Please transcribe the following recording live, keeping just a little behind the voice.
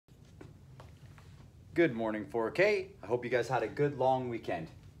Good morning, 4K. I hope you guys had a good long weekend.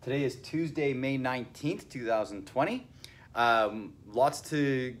 Today is Tuesday, May 19th, 2020. Lots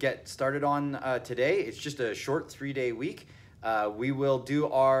to get started on today. It's just a short 3-day week. We will do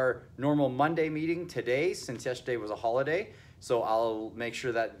our normal Monday meeting today since yesterday was a holiday. So I'll make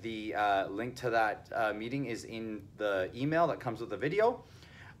sure that the link to that meeting is in the email that comes with the video.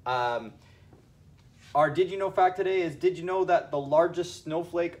 Our Did You Know fact today is, did you know that the largest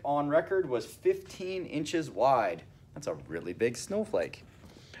snowflake on record was 15 inches wide? That's a really big snowflake.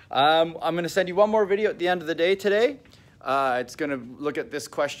 I'm going to send you one more video at the end of the day today. It's going to look at this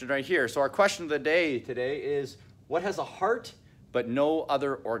question right here. So our question of the day today is, what has a heart but no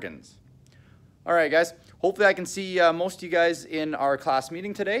other organs? All right, guys. Hopefully I can see most of you guys in our class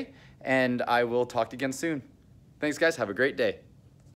meeting today, and I will talk to you again soon. Thanks, guys. Have a great day.